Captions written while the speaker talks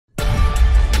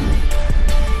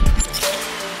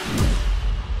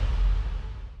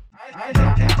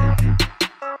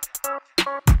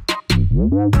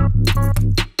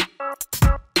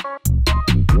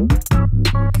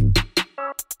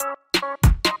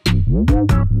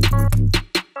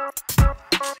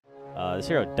this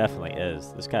hero definitely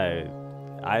is. This guy,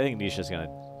 I think Nisha's going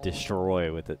to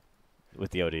destroy with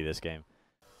the OD this game.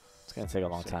 It's going to take a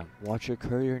long time. Watch your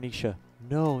courier, Nisha.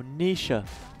 No, Nisha.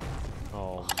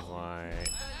 Oh my.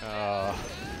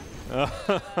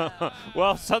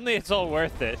 Well, suddenly it's all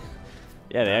worth it.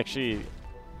 Yeah, they actually...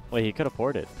 Wait, he could have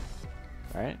poured it,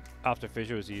 right? After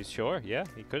Fissure was used, sure. Yeah,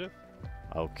 he could have.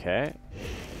 Okay.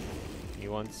 He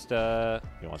wants to...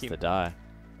 He wants to die.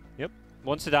 Yep.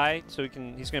 Wants to die, so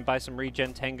he's going to buy some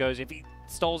regen Tengos. If he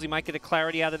stalls, he might get a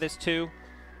clarity out of this too.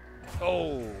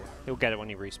 Oh! He'll get it when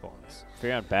he respawns.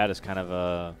 Furion bad is kind of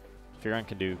a... Furion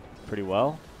can do pretty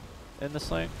well in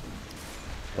this lane.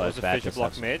 But a Fissure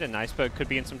block mid, and Iceberg could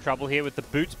be in some trouble here with the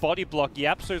Boots body block.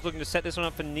 Yapso's looking to set this one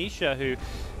up for Nisha, who,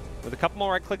 with a couple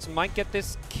more right clicks, might get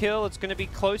this kill. It's going to be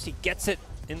close. He gets it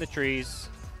in the trees.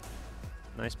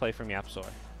 Nice play from Yapso.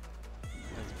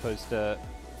 As opposed to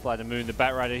FlyToMoon, the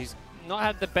Batrider, he's not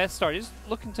had the best start. He's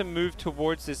looking to move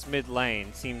towards this mid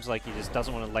lane. Seems like he just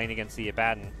doesn't want to lane against the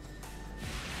Abaddon.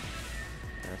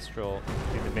 Astral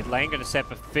in the mid lane, going to set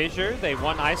for Fissure. They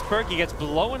want Iceberg. He gets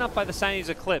blown up by the Sanity's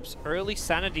Eclipse. Early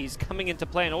Sanity's coming into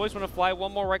play and always want to fly.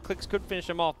 One more right clicks could finish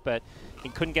him off, but he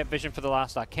couldn't get vision for the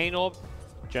last Arcane Orb.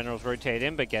 Generals rotate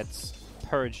in, but gets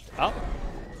purged up.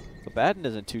 Abaddon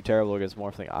isn't too terrible against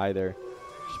Morphling either,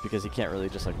 just because he can't really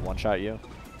just like one-shot you.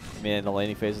 I mean, in the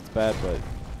laning phase it's bad, but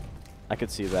I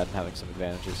could see Abaddon having some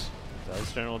advantages.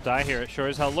 Does General die here? It sure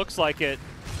as hell looks like it.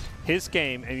 His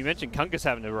game, and you mentioned Kunkus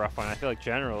having a rough one. I feel like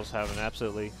Generals have an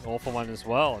absolutely awful one as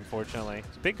well, unfortunately.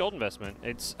 It's a big gold investment.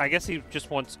 I guess he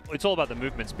just wants, it's all about the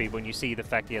movement speed when you see the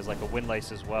fact he has like a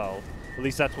windlace as well. At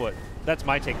least that's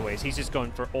my takeaway, is he's just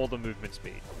going for all the movement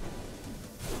speed.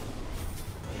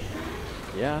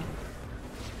 Yeah.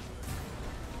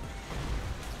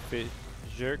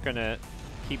 Fissure gonna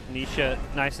keep Nisha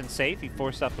nice and safe. He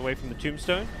forced stuff away from the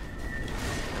Tombstone.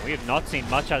 We have not seen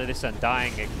much out of this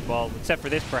Undying, well, except for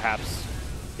this perhaps.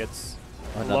 Gets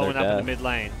blowing up in the mid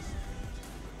lane.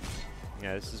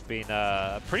 Yeah, this has been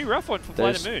a pretty rough one for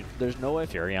FlyToMoon. There's no way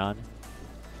Furion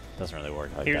doesn't really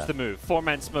work like Here's the move.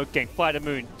 4-man smoke gang.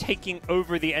 FlyToMoon taking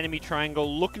over the enemy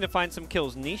triangle, looking to find some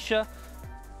kills. Nisha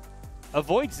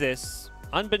avoids this.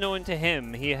 Unbeknown to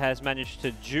him, he has managed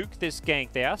to juke this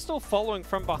gank. They are still following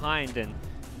from behind, and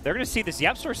they're going to see this.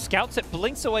 Yapsor scouts it,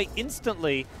 blinks away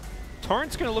instantly.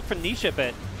 Torrent's going to look for Nisha,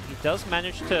 but he does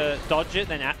manage to dodge it,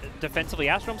 then defensively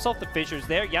Astral himself. The Fissure's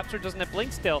there. Yapsor doesn't have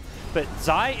Blink still, but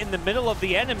Zai in the middle of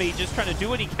the enemy just trying to do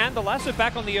what he can. The lasso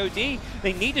back on the OD.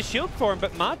 They need a shield for him,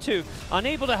 but Matu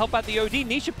unable to help out the OD.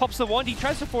 Nisha pops the wand. He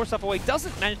tries to force stuff away,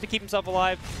 doesn't manage to keep himself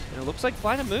alive, and it looks like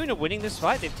FlyToMoon are winning this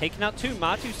fight. They've taken out two.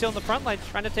 Matu still in the front line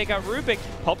trying to take out Rubik.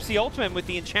 Pops the ultimate with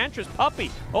the Enchantress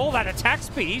Puppy. Oh, that attack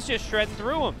speed. He's just shredding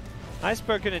through him.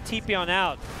 Iceberg going to TP on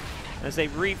out as they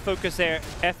refocus their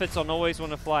efforts on Always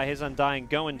Want to Fly. His Undying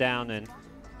going down, and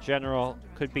General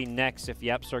could be next if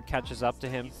Yapsor catches up to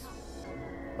him.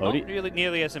 Not really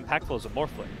nearly as impactful as a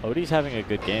Morphling. Odie's having a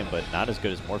good game, but not as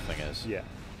good as Morphling is. Yeah.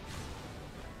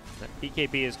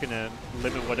 BKB is going to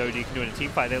limit what OD can do in a team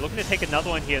fight. They're looking to take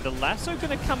another one here. The lasso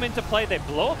going to come into play. They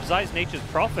blow up Zai's Nature's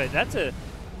Prophet. That's a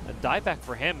dieback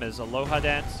for him as Aloha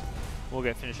Dance will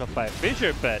get finished off by a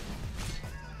Fissure, but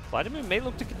FlyToMoon may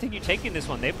look to continue taking this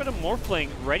one. They've got a Morphling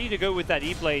ready to go with that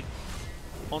E-Blade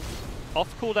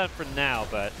off cooldown for now,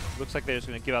 but looks like they're just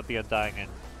going to give up the Undying and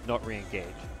not re-engage.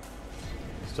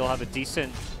 Still have a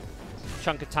decent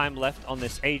chunk of time left on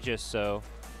this Aegis, so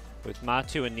with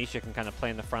Matu and Nisha can kind of play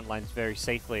in the front lines very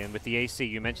safely, and with the AC,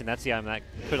 you mentioned that's the item that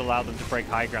could allow them to break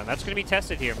high ground. That's going to be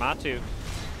tested here. Matu.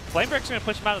 Flamebreak's going to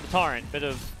push him out of the Torrent. Bit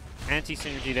of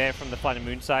anti-synergy there from the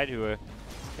FlyToMoon side, who are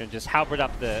going to just halberd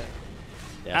up the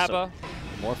Abba.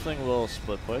 So Morphling will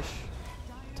split push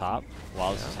top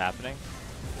while this is happening.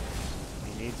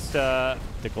 He needs to.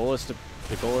 The goal is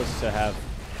to have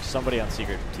somebody on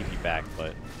Secret TP back,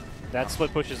 but that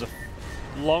split push is a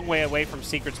long way away from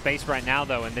Secret space right now,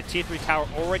 though, and the tier 3 tower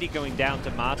already going down to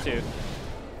Matu,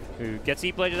 who gets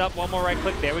E-bladed up. One more right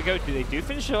click. There we go. They do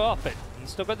finish it off, but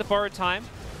he's still got the borrowed time.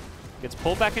 Gets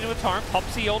pulled back into a Torrent,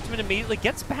 pops the ultimate immediately,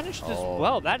 gets banished as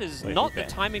well. That is not the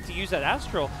timing to use that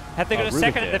Astral. Have they got a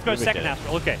second? They've got a second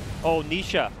Astral. Okay. Oh,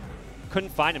 Nisha couldn't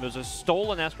find him. It was a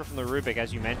stolen Astral from the Rubik,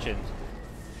 as you mentioned.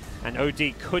 And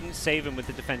OD couldn't save him with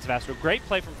the defensive Astral. Great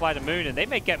play from FlyToMoon, and they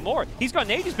may get more. He's got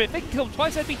an Aegis, but if they can kill him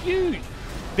twice, that'd be huge.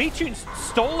 V-Tune's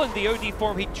stolen the OD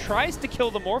form. He tries to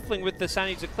kill the Morphling with the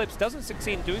Sanity's Eclipse. Doesn't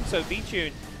succeed in doing so.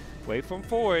 V-Tune, wait for him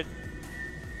forward.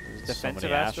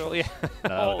 Defensive Astral, yeah.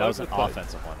 No, that was an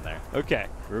offensive one there. Okay.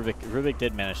 Rubik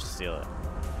did manage to steal it.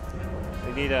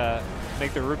 They need to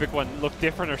make the Rubik one look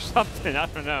different or something. I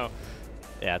don't know.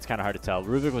 Yeah, it's kind of hard to tell.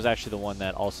 Rubik was actually the one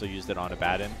that also used it on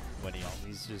Abaddon when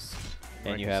He's just...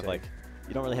 and you have like,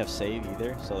 you don't really have save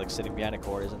either, so like sitting behind a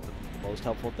core isn't the most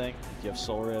helpful thing. You have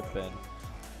Soul Rip and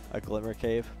a Glimmer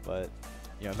Cave, but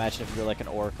you know, imagine if you're like an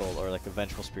Oracle or like a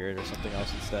Vengeful Spirit or something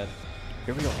else instead.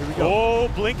 Here we go, here we go. Oh,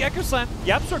 Blink Echo Slam.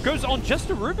 Yapsor goes on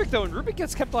just a Rubik though, and Rubik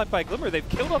gets kept alive by Glimmer. They've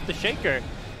killed off the Shaker.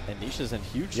 And Nisha's in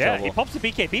huge Yeah, trouble. he pops the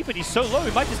BKB, but he's so low,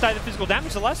 he might just die to physical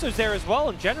damage. The Lasso's there as well.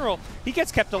 In general, he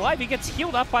gets kept alive. He gets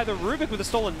healed up by the Rubik with a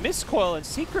stolen Mistcoil and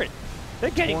Secret. They're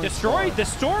getting destroyed. The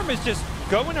Storm is just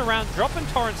going around, dropping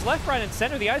torrents left, right, and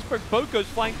center. The Iceberg boat goes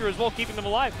flying through as well, keeping them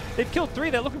alive. They've killed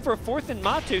 3. They're looking for a 4th in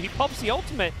Matu. He pops the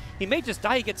ultimate. He may just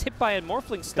die. He gets hit by a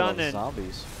Morphling stun. And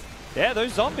zombies. yeah,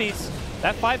 those zombies.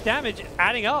 That 5 damage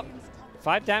adding up.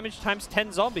 5 damage times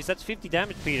 10 zombies. That's 50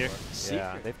 damage, Peter.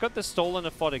 Yeah, they've got the stolen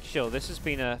Aphotic Shield. This has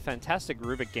been a fantastic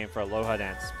Rubik game for Aloha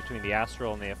Dance between the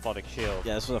Astral and the Aphotic Shield.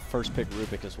 Yeah, this was a first pick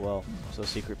Rubik as well. So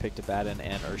Secret picked Abaddon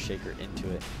and Earthshaker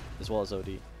into it, as well as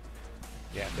OD.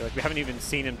 Yeah, I feel like we haven't even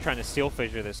seen him trying to Steel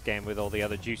Fissure this game with all the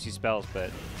other juicy spells,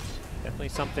 but definitely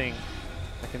something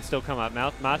that can still come out.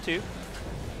 Matu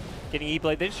getting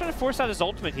E-Blade. They're just trying to force out his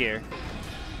ultimate here.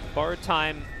 Borrowed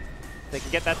time. They can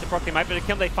get that to proc. They might be able to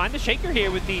kill him. They find the Shaker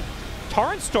here with the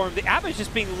Torrent Storm. The Abba is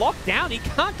just being locked down. He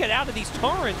can't get out of these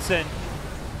torrents, and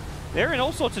they're in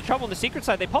all sorts of trouble on the Secret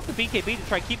side. They pop the BKB to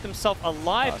try to keep themselves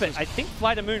alive, but I think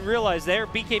FlyToMoon realized their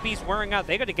BKB's wearing out.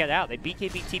 They got to get out. They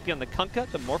BKB TP on the Kunkka,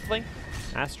 the Morphling.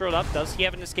 Astrod up. Does he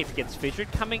have an escape? He gets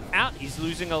fissured coming out. He's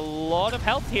losing a lot of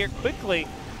health here quickly.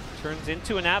 Turns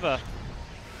into an Abba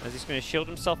as he's going to shield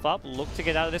himself up. Look to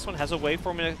get out of this one. Has a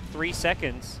waveform in 3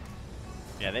 seconds.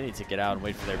 Yeah, they need to get out and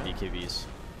wait for their BKBs.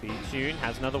 VTune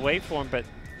has another waveform, but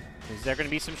is there going to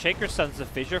be some Shaker stuns? The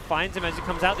Fissure finds him as he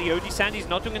comes out. The OG Sandy's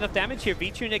not doing enough damage here.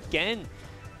 VTune again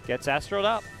gets Astrod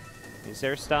up. Is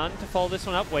there a stun to follow this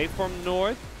one up? Waveform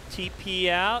north. TP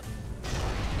out.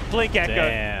 Blink Echo.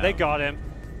 Damn. They got him.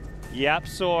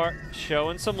 Yapsor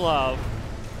showing some love.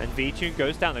 And VTune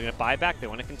goes down. They're going to buy back. They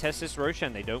want to contest this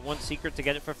Roshan. They don't want Secret to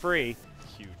get it for free.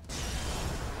 Huge.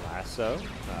 Lasso.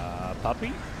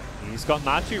 Puppy. He's got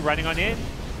Matu running on in.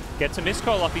 Gets a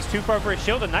Mistcoil off. He's too far for a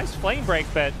shield. A nice flame break,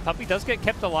 but Puppy does get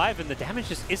kept alive, and the damage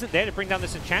just isn't there to bring down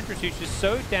this Enchantress, who's just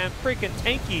so damn freaking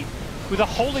tanky with a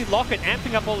Holy Locket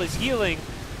amping up all his healing.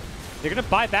 They're going to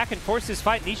buy back and force this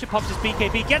fight. Nisha pops his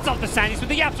BKB, gets off the Sandys with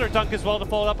the Yapsor dunk as well to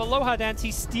follow it up. Aloha Dance, he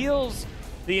steals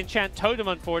the Enchant Totem,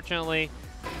 unfortunately,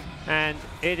 and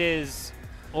it is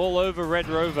all over Red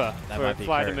Rover for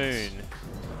FlyToMoon.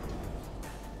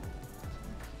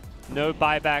 No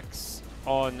buybacks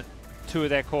on 2 of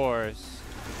their cores.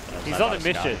 He's on a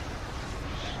mission.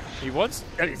 He wants...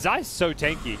 Zai's so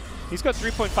tanky. He's got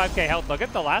 3.5k health. They'll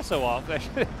get the lasso off.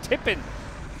 They're tipping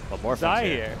Zai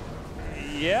here.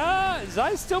 Yeah,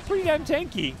 Zai's still pretty damn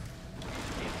tanky.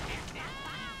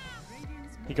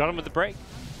 He got him with the break.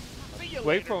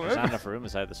 Wait for him. There's not enough room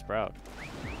inside the Sprout.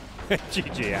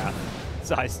 GG, yeah.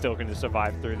 Zai's still going to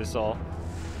survive through this all.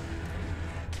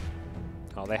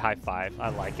 Oh, they high five. I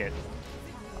like it.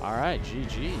 All right,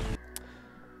 GG.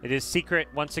 It is Secret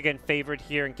once again favored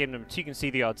here in game number 2. You can see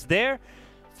the odds there.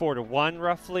 4-1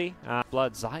 roughly.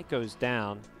 Blood. Zai goes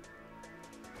down.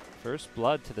 First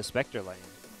blood to the Spectre lane.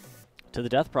 To the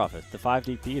Death Prophet, the 5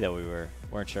 DP that we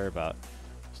weren't sure about.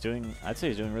 He's doing, I'd say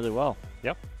he's doing really well.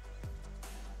 Yep.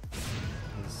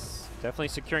 He's definitely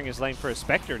securing his lane for a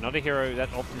Spectre, not a hero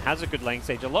that often has a good lane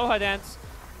stage. Aloha Dance.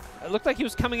 It looked like he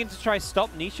was coming in to try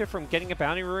stop Nisha from getting a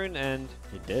bounty rune, and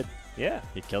he did. Yeah.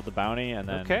 He killed the bounty, and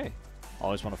then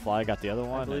Always Want to Fly got the other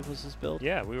one. I believe was his build.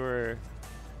 Yeah,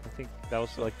 I think that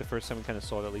was like the first time we kind of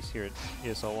saw it, at least here at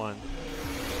ESL 1.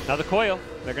 Now the coil,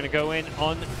 they're going to go in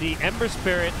on the Ember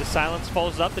Spirit. The silence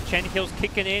follows up. The Chen heal's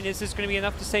kicking in. Is this going to be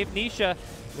enough to save Nisha?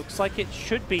 Looks like it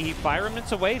should be. He fire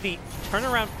remnants away. The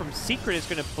turnaround from Secret is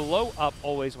going to blow up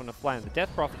Always Want to Fly. And the Death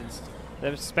Prophet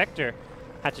and the Spectre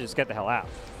had to just get the hell out.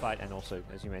 But, and also,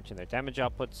 as you mentioned, their damage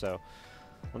output. So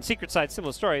on the Secret side,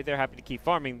 similar story. They're happy to keep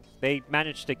farming. They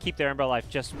managed to keep their Ember alive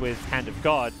just with Hand of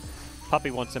God.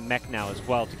 Puppy wants a mech now as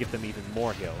well to give them even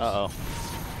more heals. Uh-oh.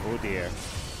 Oh dear.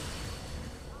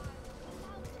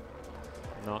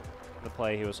 Not the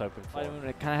play he was hoping for. I mean,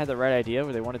 they kind of had the right idea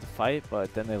where they wanted to fight,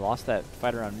 but then they lost that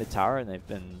fight around mid-tower, and they've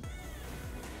been,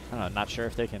 I don't know, not sure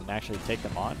if they can actually take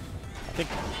them on. I think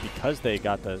because they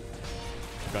got the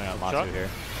going on Matu here.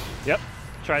 Yep.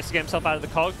 Tries to get himself out of the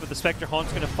cogs, but the Spectre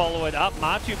Haunt's going to follow it up.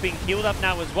 Matu being healed up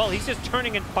now as well. He's just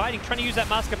turning and fighting, trying to use that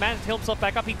Mask of Mana to heal himself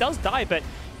back up. He does die, but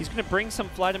he's going to bring some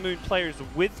FlyToMoon players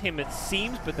with him, it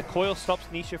seems, but the coil stops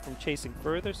Nisha from chasing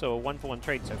further, so a 1-for-1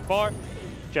 trade so far.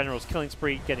 General's killing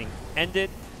spree getting ended,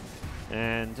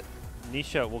 and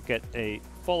Nisha will get a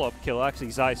follow-up kill.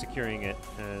 Actually, Zai securing it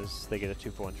as they get a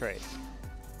 2-for-1 trade.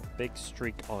 Big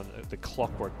streak on the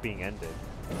clockwork being ended.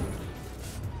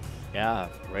 Yeah,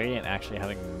 Radiant actually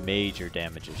having major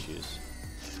damage issues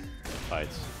in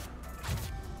fights.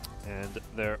 And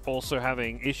they're also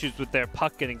having issues with their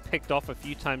puck getting picked off a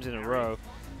few times in a row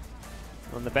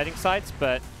on the betting sites,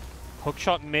 but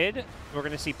hookshot mid, we're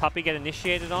going to see Puppy get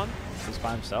initiated on. He's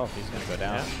by himself. He's going to go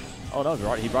down. Yeah. Oh, no,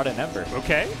 he brought in Ember.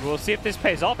 Okay, we'll see if this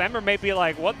pays off. Ember may be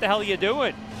like, what the hell are you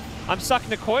doing? I'm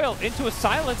sucking a coil into a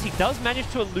silence. He does manage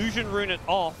to illusion rune it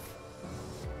off.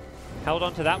 Held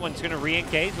on to that one. He's going to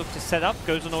re-engage, look to set up.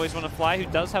 Goes on Always Wanna Fly, who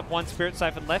does have one Spirit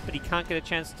Siphon left, but he can't get a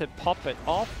chance to pop it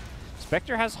off.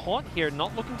 Spectre has Haunt here,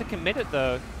 not looking to commit it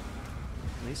though.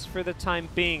 At least for the time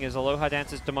being, as Aloha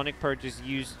Dance's Demonic Purge is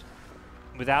used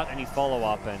without any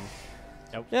follow-up.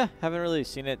 And yeah, haven't really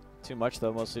seen it too much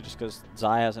though, mostly just because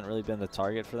Zai hasn't really been the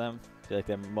target for them. I feel like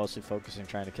they're mostly focusing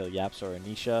trying to kill Yaps or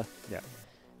Anisha. Yeah.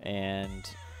 And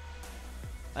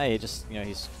hey, just, you know,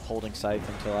 he's holding Scythe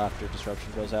until after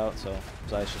Disruption goes out, so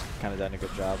Zai's just kind of done a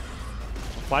good job.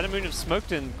 FlyToMoon have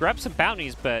smoked and grabbed some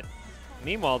bounties, but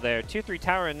meanwhile their tier 3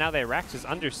 tower and now their Rax is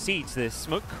under siege. This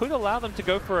smoke could allow them to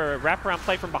go for a wraparound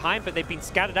play from behind, but they've been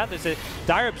scattered out. There's a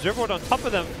dire Observer Ward on top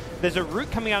of them. There's a root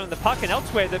coming out in the puck, and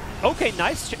elsewhere, okay,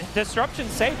 nice Disruption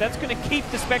save. That's going to keep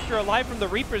the Spectre alive from the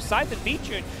Reaper's side. The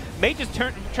V-Tune may just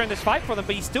turn this fight for them,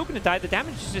 but he's still going to die. The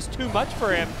damage is just too much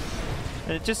for him.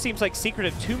 And it just seems like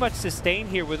Secret have too much sustain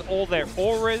here with all their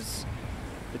auras.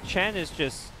 The Chen is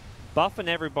just buffing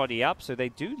everybody up, so they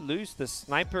do lose the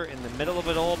sniper in the middle of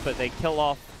it all, but they kill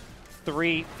off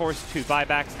 3, force 2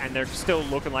 buybacks, and they're still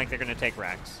looking like they're going to take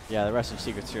Rax. Yeah, the rest of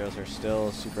Secret's heroes are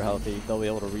still super healthy. They'll be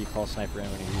able to recall Sniper in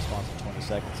when he respawns in 20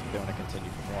 seconds if they want to continue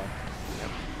for more.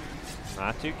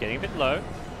 Yep. Matu getting a bit low.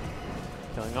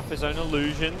 Killing off his own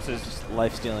illusions. Is just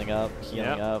life stealing up,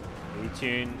 healing up.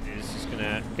 V-Tune is just going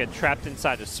to get trapped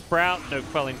inside a Sprout. No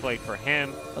Quelling Blade for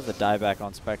him. That was a dieback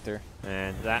on Spectre.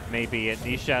 And that may be it.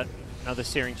 Nisha, another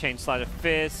Searing Chain Sleight of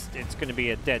Fist. It's going to be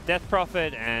a dead Death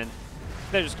Prophet, and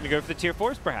they're just going to go for the tier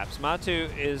 4s perhaps. Matu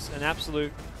is an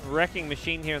absolute wrecking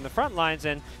machine here in the front lines,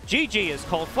 and GG is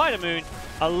called. FlyToMoon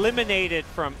eliminated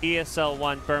from ESL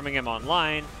 1 Birmingham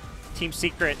Online. Team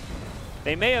Secret,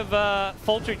 they may have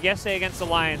faltered yesterday against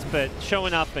Alliance, but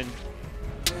showing up and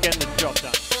getting the job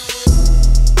done.